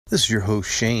This is your host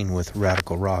Shane with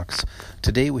Radical Rocks.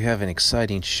 Today we have an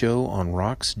exciting show on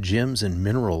rocks, gems, and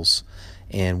minerals,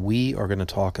 and we are going to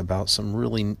talk about some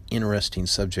really interesting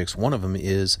subjects. One of them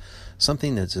is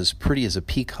something that's as pretty as a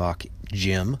peacock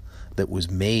gem that was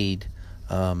made,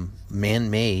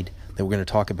 man-made, that we're going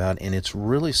to talk about, and it's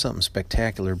really something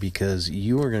spectacular because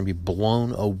you are going to be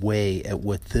blown away at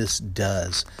what this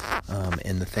does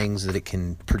and the things that it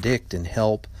can predict and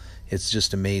help. It's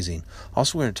just amazing.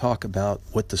 Also, we're going to talk about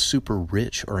what the super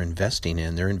rich are investing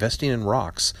in. They're investing in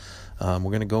rocks. We're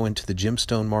going to go into the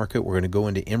gemstone market. We're going to go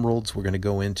into emeralds. We're going to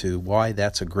go into why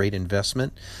that's a great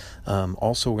investment.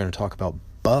 Also, we're going to talk about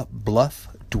Bluff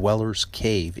Dwellers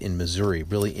Cave in Missouri.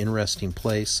 Really interesting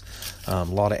place. A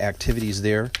lot of activities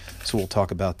there, so we'll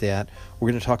talk about that. We're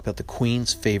going to talk about the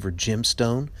Queen's favorite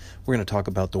gemstone. We're going to talk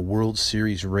about the World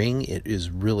Series ring. It is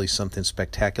really something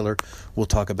spectacular. We'll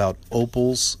talk about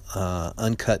opals,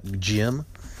 uncut gem,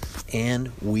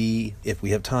 and if we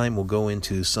have time, we'll go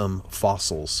into some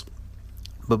fossils.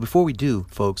 But before we do,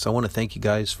 folks, I want to thank you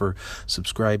guys for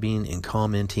subscribing and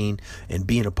commenting and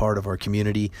being a part of our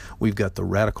community. We've got the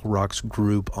Radical Rocks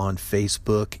group on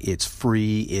Facebook. It's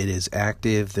free. It is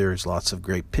active. There's lots of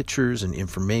great pictures and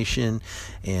information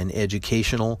and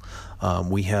educational.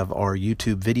 We have our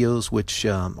YouTube videos, which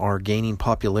are gaining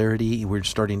popularity. We're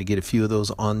starting to get a few of those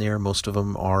on there. Most of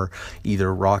them are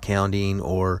either rock hounding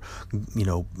or,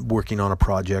 working on a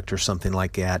project or something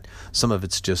like that. Some of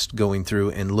it's just going through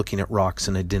and looking at rocks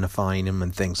and identifying them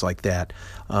and things like that.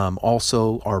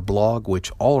 Also, our blog,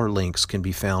 which all our links can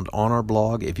be found on our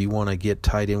blog. If you want to get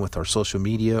tied in with our social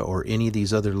media or any of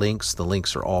these other links, the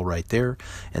links are all right there.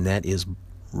 And that is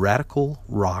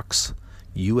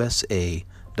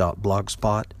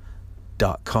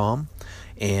radicalrocksusa.blogspot.com.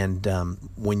 And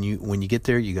when you get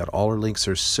there, you got all our links.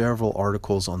 There's several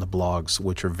articles on the blogs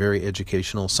which are very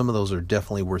educational. Some of those are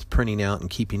definitely worth printing out and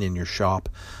keeping in your shop,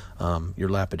 your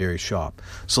lapidary shop.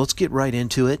 So let's get right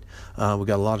into it. We've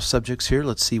got a lot of subjects here.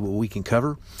 Let's see what we can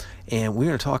cover. And we're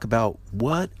going to talk about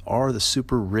what are the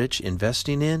super rich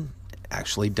investing in?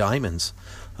 Actually, diamonds.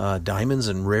 Diamonds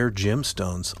and rare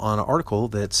gemstones on an article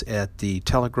that's at the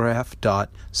telegraph.co.uk.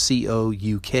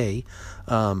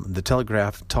 The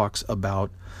Telegraph talks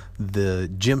about the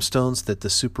gemstones that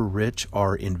the super rich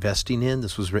are investing in.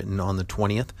 This was written on the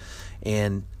 20th.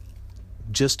 And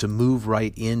just to move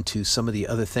right into some of the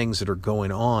other things that are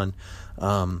going on,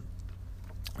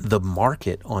 the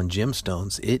market on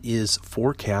gemstones, it is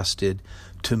forecasted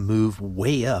to move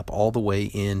way up all the way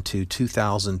into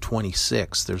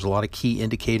 2026. There's a lot of key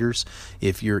indicators.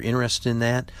 If you're interested in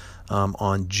that,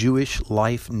 on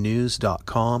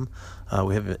JewishLifeNews.com,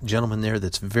 we have a gentleman there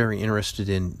that's very interested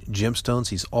in gemstones.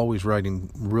 He's always writing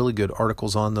really good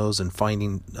articles on those and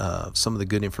finding some of the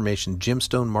good information.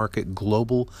 Gemstone market,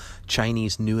 global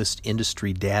Chinese newest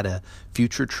industry data,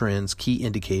 future trends, key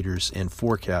indicators, and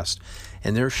forecast.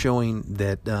 And they're showing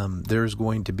that there's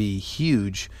going to be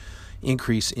huge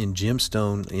increase in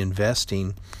gemstone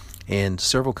investing, and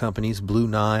several companies, Blue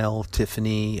Nile,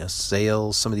 Tiffany,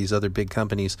 Sales, some of these other big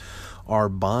companies are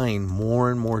buying more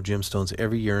and more gemstones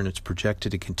every year, and it's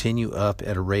projected to continue up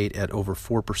at a rate at over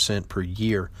 4% per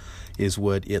year is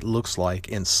what it looks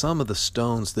like. And some of the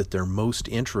stones that they're most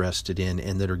interested in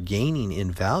and that are gaining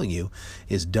in value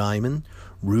is diamond,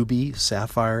 ruby,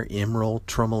 sapphire, emerald,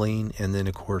 tourmaline, and then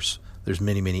of course there's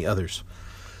many, many others.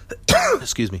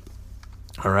 Excuse me.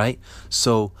 All right,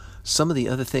 so some of the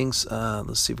other things,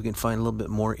 let's see if we can find a little bit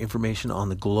more information on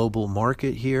the global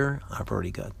market here. I've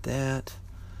already got that.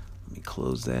 Let me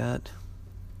close that.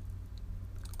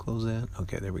 Close that.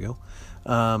 Okay, there we go.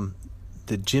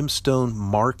 The gemstone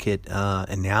market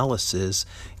analysis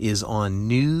is on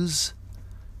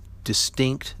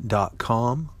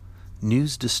newsdistinct.com.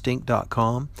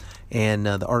 Newsdistinct.com, and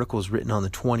the article is written on the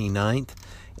 29th.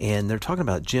 And they're talking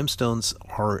about gemstones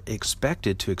are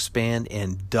expected to expand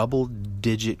and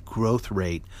double-digit growth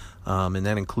rate, and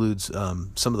that includes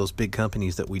some of those big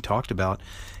companies that we talked about.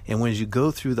 And when you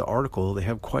go through the article, they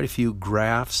have quite a few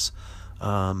graphs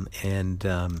and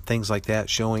things like that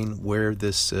showing where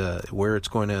it's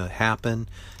going to happen,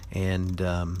 and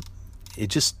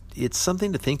it's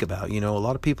something to think about. A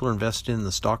lot of people are invested in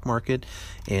the stock market,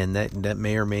 and that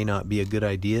may or may not be a good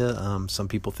idea. Some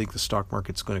people think the stock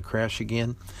market's going to crash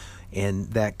again,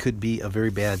 and that could be a very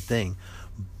bad thing.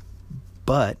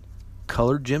 But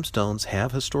colored gemstones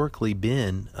have historically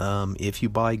been, if you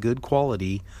buy good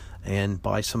quality and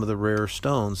buy some of the rare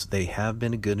stones, they have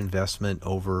been a good investment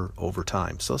over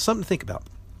time. So something to think about.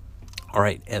 All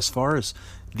right, as far as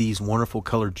these wonderful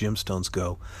colored gemstones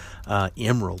go,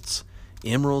 emeralds.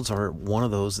 Emeralds are one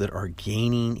of those that are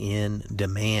gaining in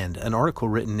demand. An article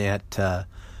written at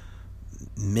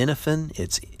Menafin.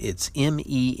 It's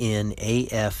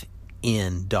menafn.com.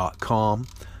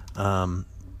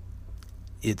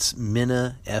 It's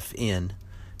Menafn.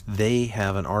 They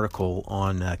have an article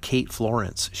on Kate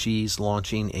Florence. She's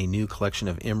launching a new collection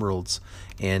of emeralds,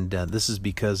 and this is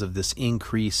because of this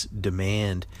increased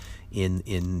demand in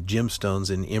gemstones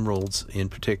and emeralds in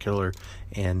particular,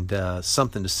 and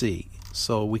something to see.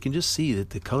 So we can just see that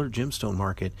the colored gemstone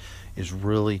market is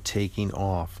really taking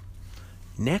off.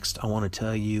 Next, I want to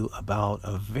tell you about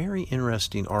a very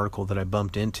interesting article that I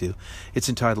bumped into. It's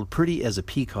entitled Pretty as a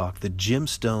Peacock, the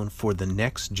Gemstone for the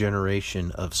Next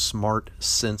Generation of Smart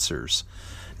Sensors.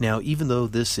 Now, even though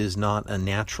this is not a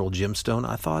natural gemstone,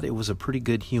 I thought it was a pretty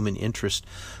good human interest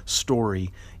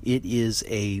story. It is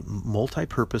a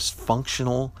multi-purpose,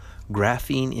 functional,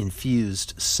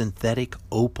 graphene-infused synthetic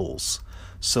opals.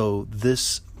 So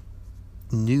this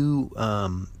new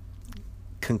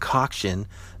concoction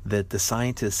that the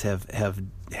scientists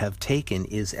have taken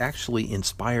is actually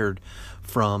inspired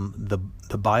from the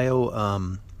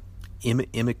biomimicry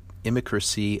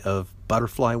of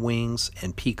butterfly wings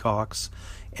and peacocks,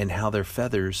 and how their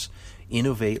feathers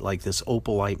innovate like this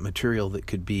opalite material that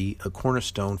could be a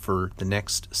cornerstone for the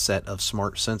next set of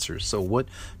smart sensors. So what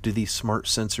do these smart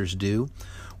sensors do?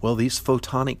 Well, these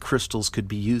photonic crystals could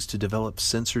be used to develop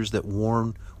sensors that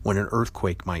warn when an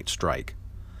earthquake might strike.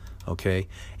 Okay,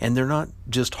 and they're not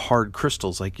just hard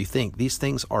crystals like you think. These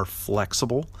things are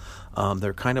flexible.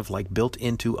 They're kind of like built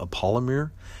into a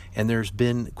polymer, and there's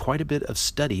been quite a bit of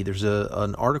study. There's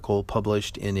an article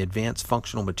published in Advanced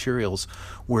Functional Materials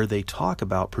where they talk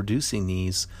about producing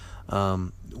these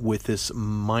with this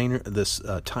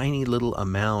tiny little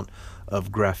amount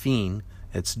of graphene.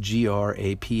 It's graphene,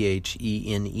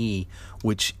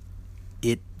 which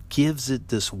it gives it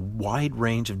this wide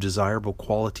range of desirable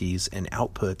qualities and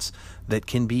outputs that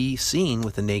can be seen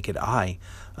with the naked eye.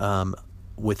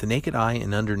 With the naked eye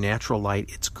and under natural light,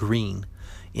 it's green.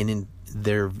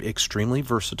 They're extremely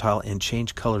versatile and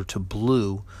change color to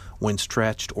blue when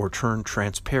stretched or turn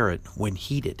transparent when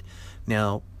heated.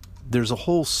 Now, there's a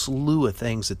whole slew of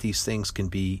things that these things can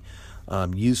be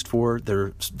used for.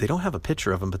 They don't have a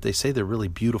picture of them, but they say they're really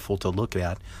beautiful to look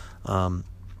at.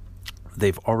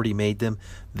 They've already made them.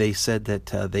 They said that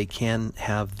they can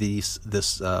have this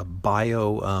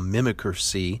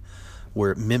biomimicry,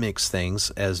 where it mimics things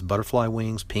as butterfly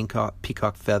wings,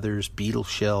 peacock feathers, beetle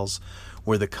shells,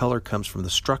 where the color comes from the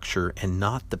structure and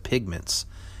not the pigments.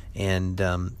 And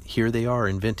here they are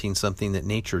inventing something that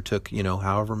nature took,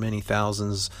 however many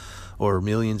thousands or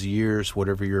millions of years,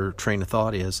 whatever your train of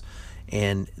thought is.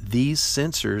 And these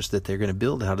sensors that they're going to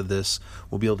build out of this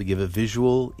will be able to give a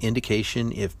visual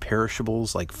indication if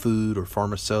perishables like food or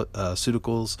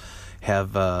pharmaceuticals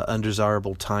have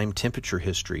undesirable time temperature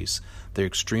histories. They're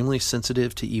extremely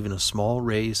sensitive to even a small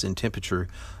raise in temperature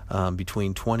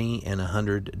between 20 and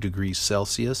 100 degrees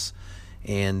Celsius.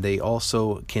 And they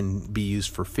also can be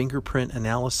used for fingerprint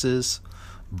analysis,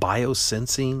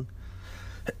 biosensing,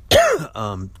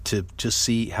 to just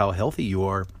see how healthy you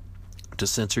are, to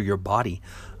sensor your body,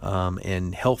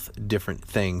 and health different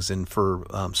things. And for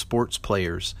sports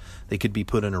players, they could be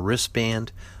put in a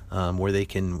wristband where they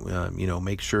can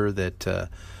make sure that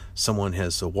someone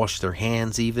has washed their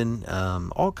hands, even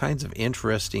all kinds of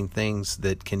interesting things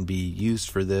that can be used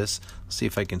for this. Let's see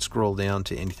if I can scroll down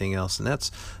to anything else, and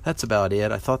that's about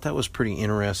it. I thought that was pretty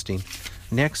interesting.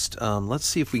 Next, let's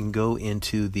see if we can go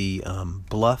into the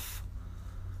Bluff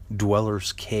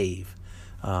Dwellers Cave.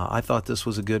 I thought this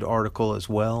was a good article as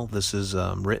well. This is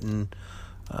written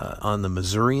on the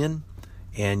Missourian,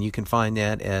 and you can find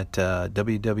that at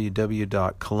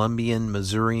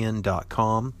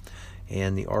www.columbianmissourian.com.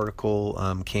 And the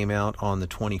article came out on the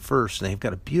 21st, and they've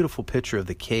got a beautiful picture of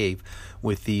the cave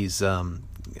with these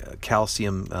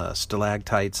calcium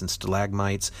stalactites and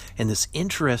stalagmites, and this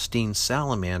interesting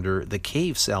salamander, the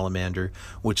cave salamander,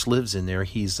 which lives in there.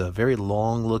 He's very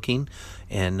long-looking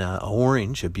and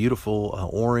orange, a beautiful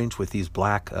orange with these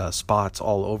black spots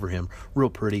all over him, real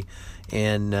pretty.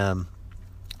 And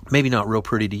maybe not real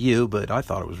pretty to you, but I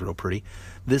thought it was real pretty.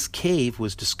 This cave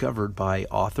was discovered by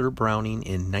Arthur Browning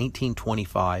in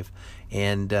 1925,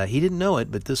 and he didn't know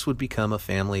it, but this would become a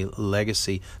family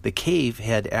legacy. The cave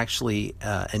had actually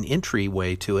an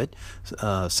entryway to it.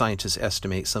 Scientists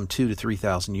estimate some 2,000 to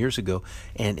 3,000 years ago,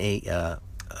 and a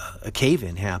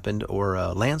cave-in happened, or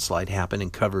a landslide happened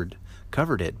and covered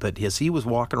it. But as he was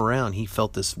walking around, he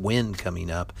felt this wind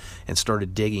coming up and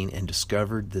started digging and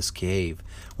discovered this cave,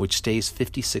 which stays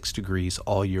 56 degrees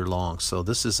all year long. So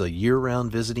this is a year-round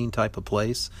visiting type of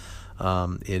place.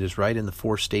 It is right in the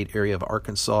 4-state area of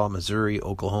Arkansas, Missouri,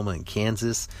 Oklahoma, and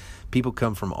Kansas. People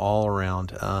come from all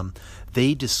around.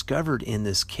 They discovered in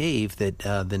this cave that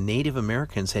the Native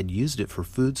Americans had used it for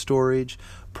food storage,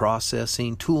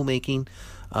 processing, tool making,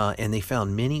 and they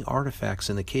found many artifacts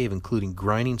in the cave, including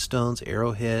grinding stones,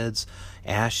 arrowheads,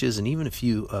 ashes, and even a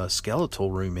few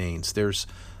skeletal remains. There's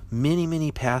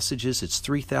many passages. It's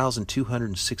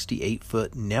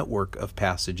 3,268-foot network of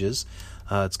passages.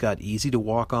 It's got easy to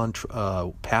walk on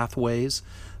pathways.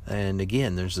 And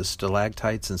again, there's the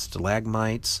stalactites and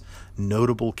stalagmites,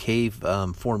 notable cave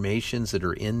formations that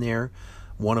are in there.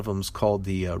 One of them is called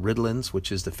the Riddlands,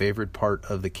 which is the favorite part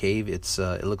of the cave. It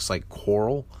looks like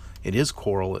coral. It is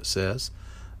coral, it says.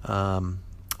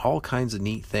 All kinds of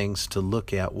neat things to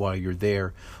look at while you're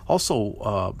there.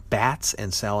 Also, bats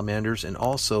and salamanders, and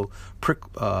also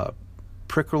prickler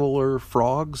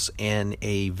frogs, and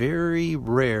a very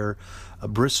rare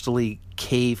bristly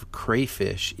cave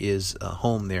crayfish is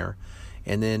home there.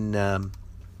 And then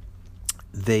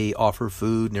they offer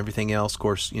food and everything else. Of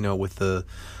course, with the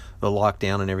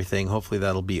lockdown and everything, hopefully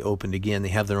that'll be opened again. They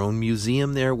have their own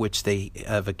museum there, which they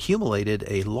have accumulated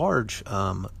a large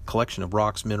collection of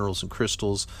rocks, minerals, and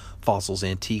crystals, fossils,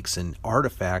 antiques, and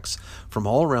artifacts from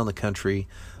all around the country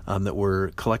that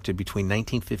were collected between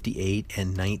 1958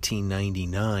 and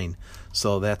 1999.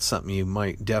 So that's something you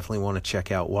might definitely want to check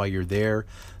out while you're there.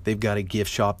 They've got a gift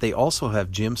shop. They also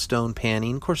have gemstone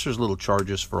panning. Of course, there's little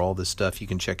charges for all this stuff. You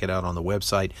can check it out on the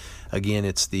website. Again,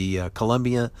 it's the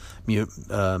Columbia,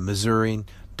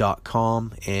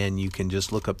 Missouri.com, and you can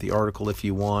just look up the article if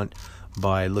you want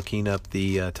by looking up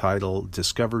the title,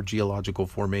 Discover Geological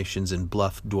Formations in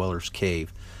Bluff Dwellers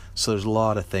Cave. So there's a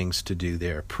lot of things to do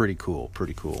there. Pretty cool.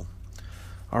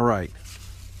 All right,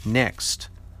 next,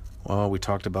 we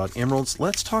talked about emeralds.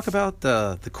 Let's talk about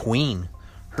the Queen,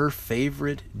 her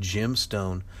favorite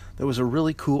gemstone. There was a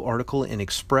really cool article in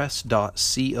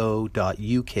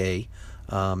express.co.uk.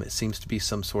 It seems to be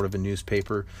some sort of a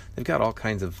newspaper. They've got all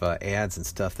kinds of ads and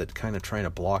stuff that kind of trying to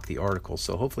block the article.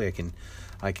 So hopefully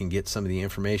I can get some of the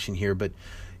information here. But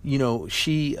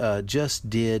she just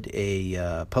did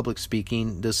a public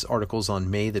speaking. This article's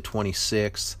on May the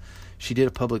 26th. She did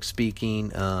a public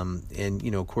speaking,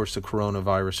 and of course the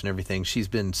coronavirus and everything. She's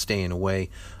been staying away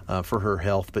for her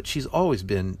health, but she's always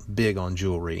been big on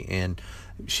jewelry. And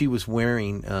she was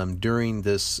wearing, during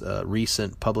this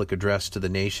recent public address to the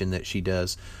nation that she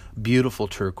does, beautiful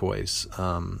turquoise,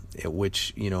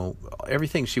 which,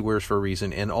 everything she wears for a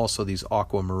reason, and also these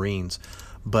aquamarines.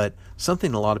 But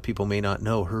something a lot of people may not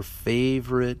know, her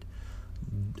favorite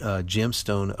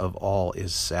gemstone of all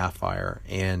is sapphire,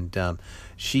 and her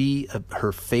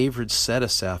favorite set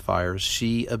of sapphires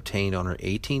she obtained on her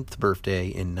 18th birthday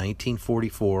in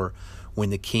 1944, when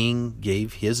the king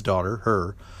gave his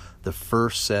daughter, the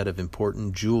first set of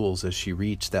important jewels as she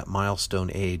reached that milestone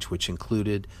age, which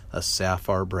included a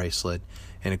sapphire bracelet,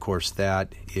 and of course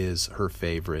that is her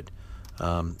favorite.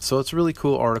 So it's a really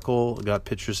cool article. Got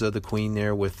pictures of the Queen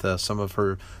there with some of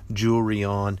her jewelry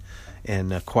on,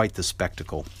 and quite the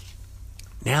spectacle.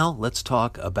 Now let's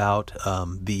talk about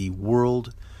the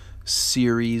World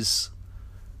Series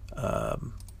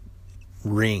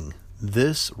ring.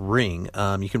 This ring,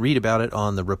 you can read about it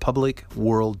on the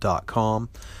republicworld.com,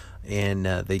 and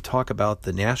they talk about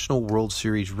the National World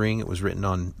Series ring. It was written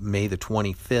on May the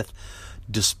 25th.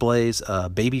 Displays a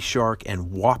baby shark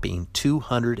and whopping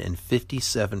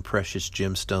 257 precious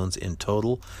gemstones in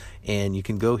total. And you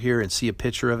can go here and see a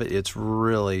picture of it. It's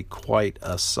really quite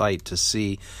a sight to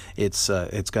see. It's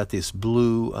got this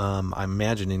blue, I'm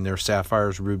imagining they're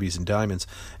sapphires, rubies, and diamonds,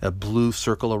 a blue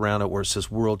circle around it where it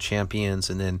says World Champions,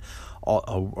 and then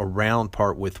a round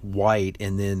part with white,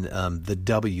 and then the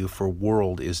W for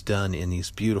world is done in these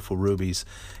beautiful rubies,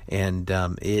 and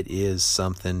it is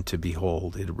something to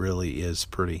behold. It really is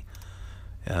pretty.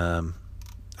 I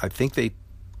think we're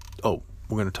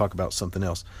going to talk about something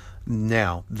else.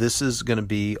 Now, this is going to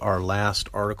be our last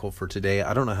article for today.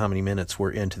 I don't know how many minutes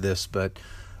we're into this, but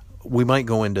we might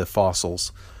go into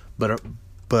fossils. But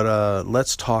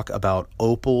let's talk about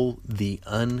opal, the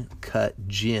uncut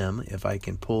gem, if I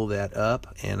can pull that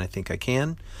up, and I think I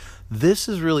can. This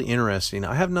is really interesting.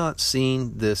 I have not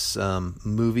seen this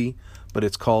movie, but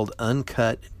it's called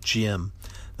Uncut Gem.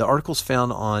 The article's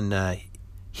found on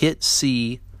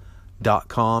hitc.com.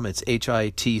 It's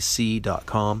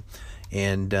hitc.com,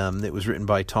 and it was written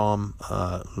by Tom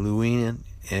Lewin,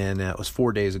 and it was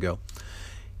 4 days ago.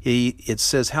 It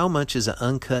says, how much is an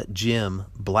uncut gem,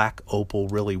 black opal,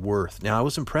 really worth? Now, I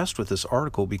was impressed with this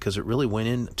article because it really went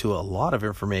into a lot of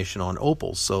information on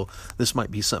opals, so this might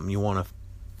be something you want to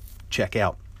check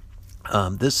out.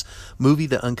 This movie,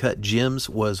 The Uncut Gems,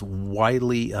 was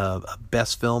widely a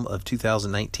best film of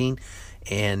 2019,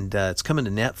 and it's coming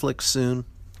to Netflix soon.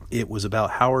 It was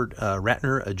about Howard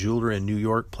Ratner, a jeweler in New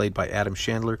York, played by Adam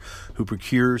Chandler, who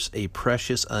procures a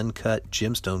precious uncut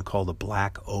gemstone called the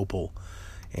Black Opal.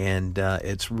 And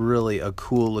it's really a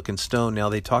cool-looking stone. Now,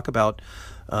 they talk about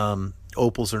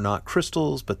opals are not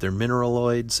crystals, but they're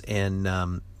mineraloids,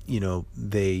 and,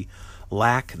 they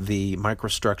lack the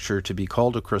microstructure to be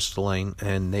called a crystalline,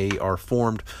 and they are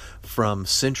formed from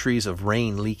centuries of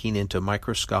rain leaking into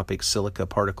microscopic silica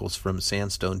particles from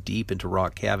sandstone deep into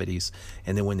rock cavities.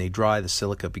 And then when they dry, the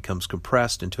silica becomes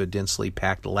compressed into a densely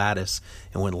packed lattice,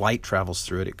 and when light travels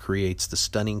through it, it creates the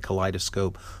stunning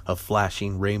kaleidoscope of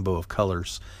flashing rainbow of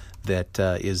colors that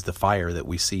is the fire that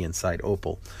we see inside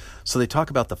opal. So they talk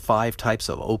about the 5 types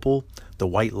of opal: the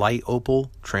white light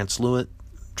opal, translucent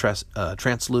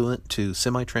to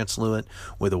semi-translucent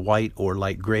with a white or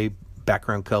light gray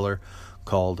background color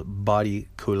called body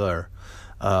couleur,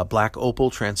 black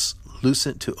opal,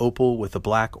 translucent to opal with a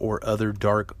black or other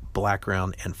dark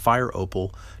background, and fire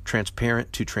opal,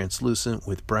 transparent to translucent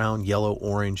with brown, yellow,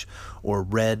 orange, or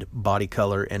red body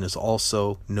color, and is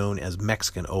also known as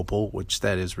Mexican opal, which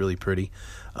that is really pretty.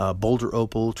 Boulder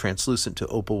opal, translucent to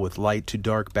opal with light to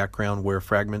dark background where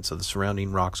fragments of the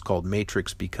surrounding rocks called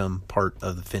matrix become part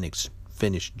of the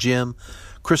finished gem.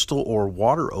 Crystal or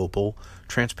water opal,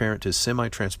 transparent to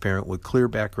semi-transparent with clear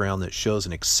background that shows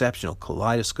an exceptional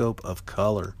kaleidoscope of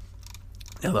color.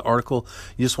 Now, the article,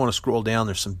 you just want to scroll down.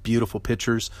 There's some beautiful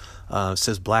pictures. It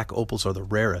says black opals are the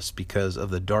rarest because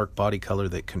of the dark body color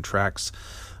that contracts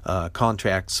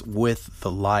with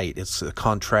the light. It's a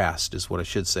contrast, is what I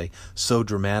should say, so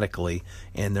dramatically,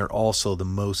 and they're also the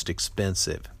most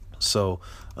expensive. So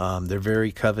they're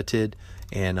very coveted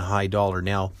and a high dollar.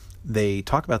 Now, they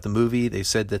talk about the movie. They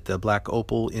said that the black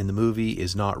opal in the movie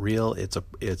is not real. It's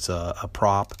a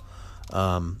prop,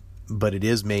 but it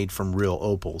is made from real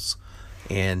opals.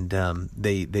 And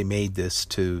they made this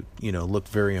to look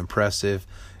very impressive.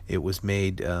 It was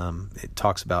made. It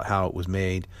talks about how it was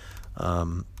made,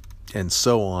 and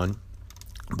so on.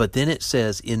 But then it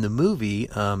says in the movie,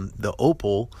 the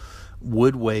opal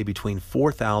would weigh between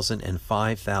 4,000 and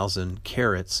 5,000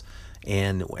 carats,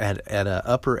 and at an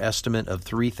upper estimate of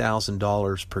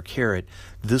 $3,000 per carat,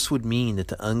 this would mean that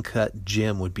the uncut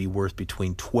gem would be worth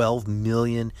between $12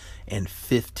 million and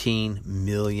 $15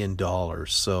 million.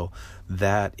 So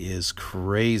that is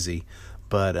crazy.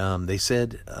 But they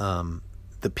said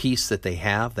the piece that they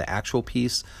have, the actual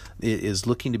piece, is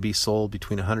looking to be sold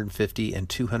between $150,000 and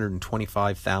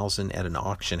 $225,000 at an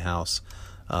auction house.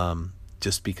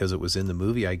 Just because it was in the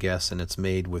movie, I guess, and it's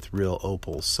made with real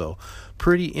opals. So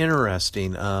pretty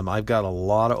interesting. I've got a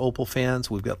lot of opal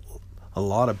fans. We've got a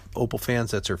lot of opal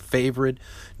fans. That's their favorite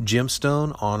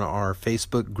gemstone on our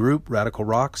Facebook group, Radical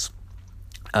Rocks.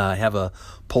 I have a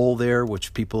poll there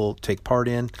which people take part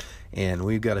in, and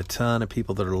we've got a ton of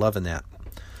people that are loving that.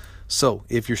 So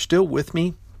if you're still with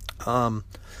me,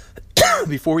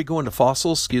 before we go into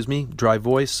fossils, dry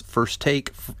voice, first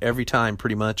take every time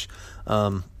pretty much.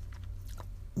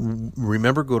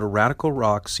 Remember, go to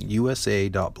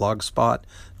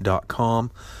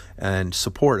radicalrocksusa.blogspot.com and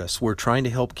support us. We're trying to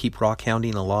help keep rock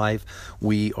hounding alive.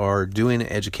 We are doing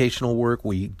educational work.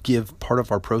 We give part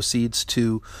of our proceeds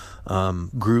to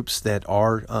groups that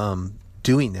are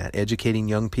doing that, educating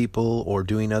young people or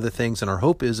doing other things. And our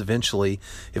hope is eventually,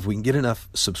 if we can get enough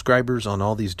subscribers on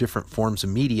all these different forms of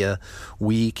media,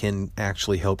 we can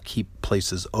actually help keep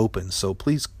places open. So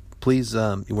please,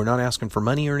 we're not asking for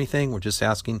money or anything. We're just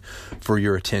asking for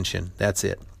your attention. That's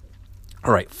it.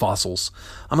 All right, fossils.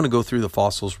 I'm going to go through the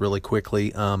fossils really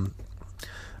quickly.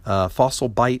 Fossil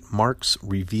bite marks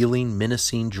revealing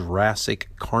menacing Jurassic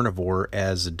carnivore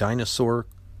as a dinosaur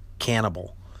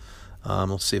cannibal.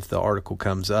 Let's see if the article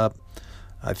comes up.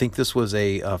 I think this was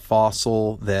a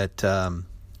fossil that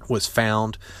was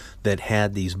found that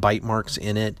had these bite marks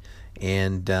in it,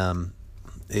 and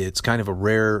it's kind of a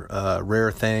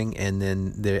rare thing, and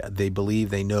then they believe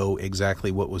they know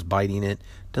exactly what was biting it.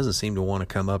 Doesn't seem to want to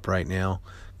come up right now.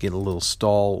 Get a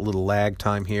little lag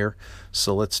time here.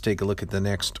 So let's take a look at the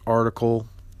next article.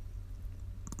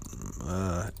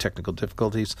 Technical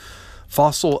difficulties.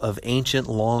 Fossil of ancient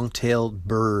long-tailed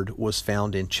bird was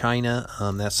found in China.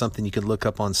 That's something you could look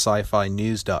up on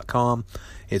sci-fi-news.com.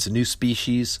 It's a new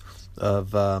species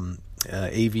of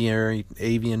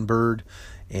avian bird,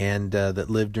 and that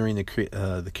lived during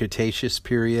the Cretaceous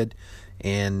period,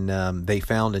 and they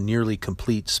found a nearly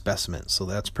complete specimen, so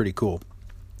that's pretty cool.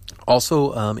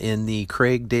 Also, in the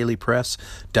Craig Daily Press,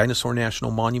 Dinosaur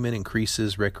National Monument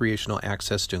increases recreational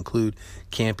access to include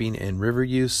camping and river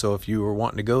use. So if you were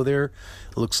wanting to go there,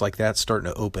 it looks like that's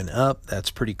starting to open up.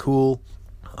 That's pretty cool.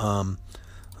 Let's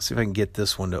see if I can get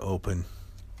this one to open.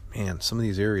 man, some of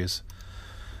these areas.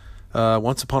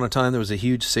 Once upon a time, there was a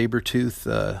huge saber-tooth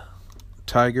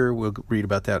tiger. We'll read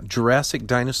about that. Jurassic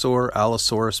dinosaur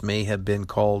Allosaurus may have been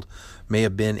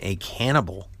a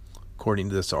cannibal, according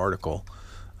to this article.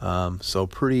 So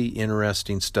pretty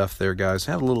interesting stuff there, guys.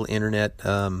 I have a little internet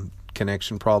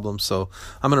connection problem, so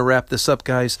I'm going to wrap this up,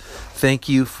 guys. Thank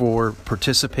you for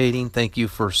participating. Thank you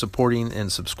for supporting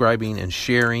and subscribing and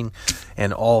sharing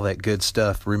and all that good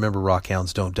stuff. Remember,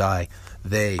 rockhounds don't die.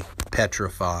 They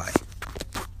petrify.